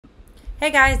Hey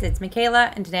guys, it's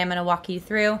Michaela, and today I'm going to walk you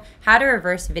through how to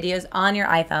reverse videos on your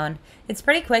iPhone. It's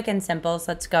pretty quick and simple,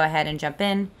 so let's go ahead and jump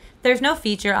in. There's no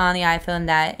feature on the iPhone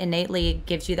that innately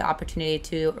gives you the opportunity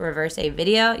to reverse a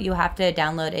video. You have to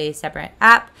download a separate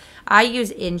app. I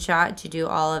use InShot to do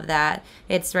all of that.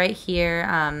 It's right here.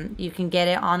 You can get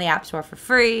it on the App Store for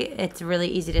free. It's really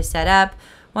easy to set up.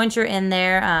 Once you're in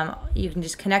there, you can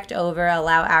just connect over,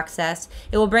 allow access.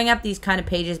 It will bring up these kind of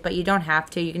pages, but you don't have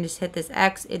to. You can just hit this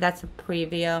X. That's a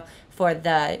preview for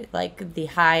the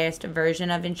highest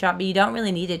version of InShot, but you don't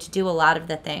really need it to do a lot of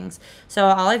the things. So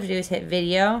all I have to do is hit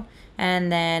video and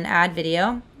then add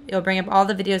video. It'll bring up all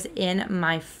the videos in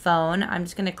my phone. I'm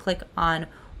just going to click on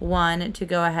one to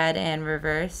go ahead and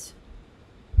reverse.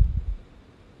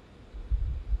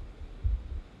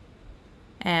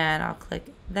 And I'll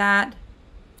click that.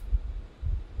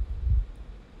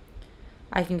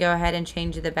 I can go ahead and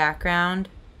change the background.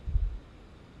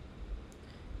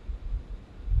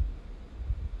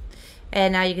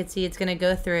 And now you can see it's going to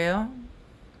go through.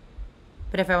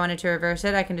 But if I wanted to reverse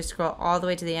it, I can just scroll all the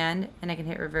way to the end and I can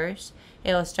hit reverse.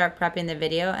 It will start prepping the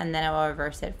video and then it will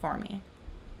reverse it for me.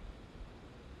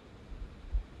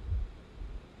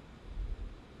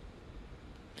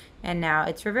 And now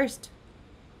it's reversed.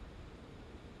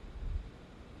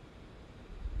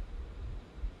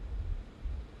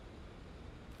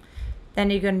 Then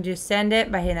you're going to just send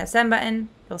it by hitting that send button.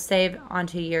 It'll save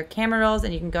onto your camera rolls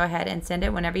and you can go ahead and send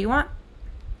it whenever you want.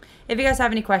 If you guys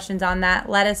have any questions on that,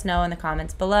 let us know in the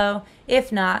comments below.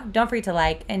 If not, don't forget to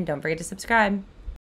like and don't forget to subscribe.